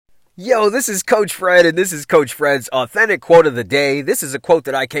Yo, this is Coach Fred, and this is Coach Fred's authentic quote of the day. This is a quote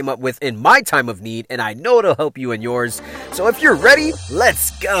that I came up with in my time of need, and I know it'll help you in yours. So if you're ready, let's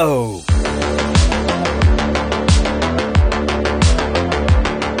go.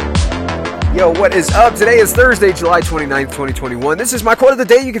 Yo, what is up? Today is Thursday, July 29th, 2021. This is my quote of the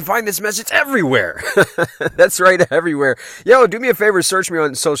day. You can find this message everywhere. That's right, everywhere. Yo, do me a favor, search me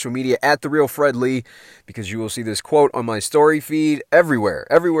on social media at @TheRealFredLee, because you will see this quote on my story feed everywhere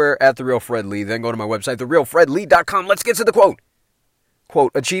at @TheRealFredLee. Then go to my website, TheRealFredLee.com. Let's get to the quote.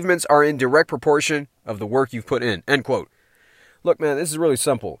 Quote, achievements are in direct proportion of the work you've put in. End quote. Look, man, this is really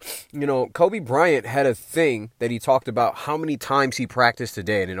simple. You know, Kobe Bryant had a thing that he talked about how many times he practiced a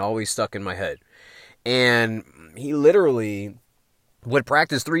day, and it always stuck in my head. And he literally would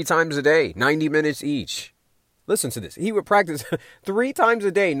practice 3 times a day, 90 minutes each. Listen to this. He would practice 3 times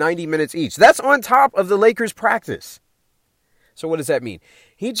a day, 90 minutes each. That's on top of the Lakers' practice. So what does that mean?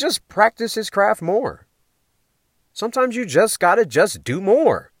 He just practiced his craft more. Sometimes you just gotta do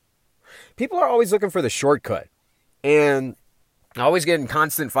more. People are always looking for the shortcut. And I always get in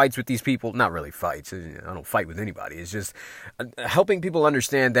constant fights with these people. Not really fights. I don't fight with anybody. It's just helping people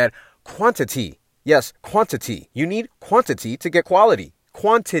understand that quantity. Yes, quantity. You need quantity to get quality.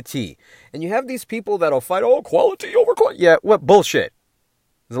 Quantity. And you have these people that'll fight, quality over quantity. Yeah, what bullshit.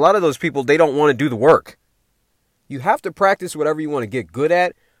 There's a lot of those people, they don't want to do the work. You have to practice whatever you want to get good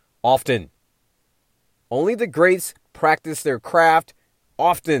at often. Only the greats practice their craft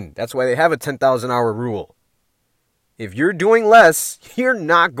often. That's why they have a 10,000 hour rule. If you're doing less, you're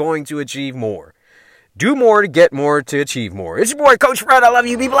not going to achieve more. Do more to get more to achieve more. It's your boy, Coach Fred. I love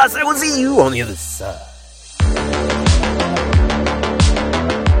you. Be blessed. I will see you on the other side.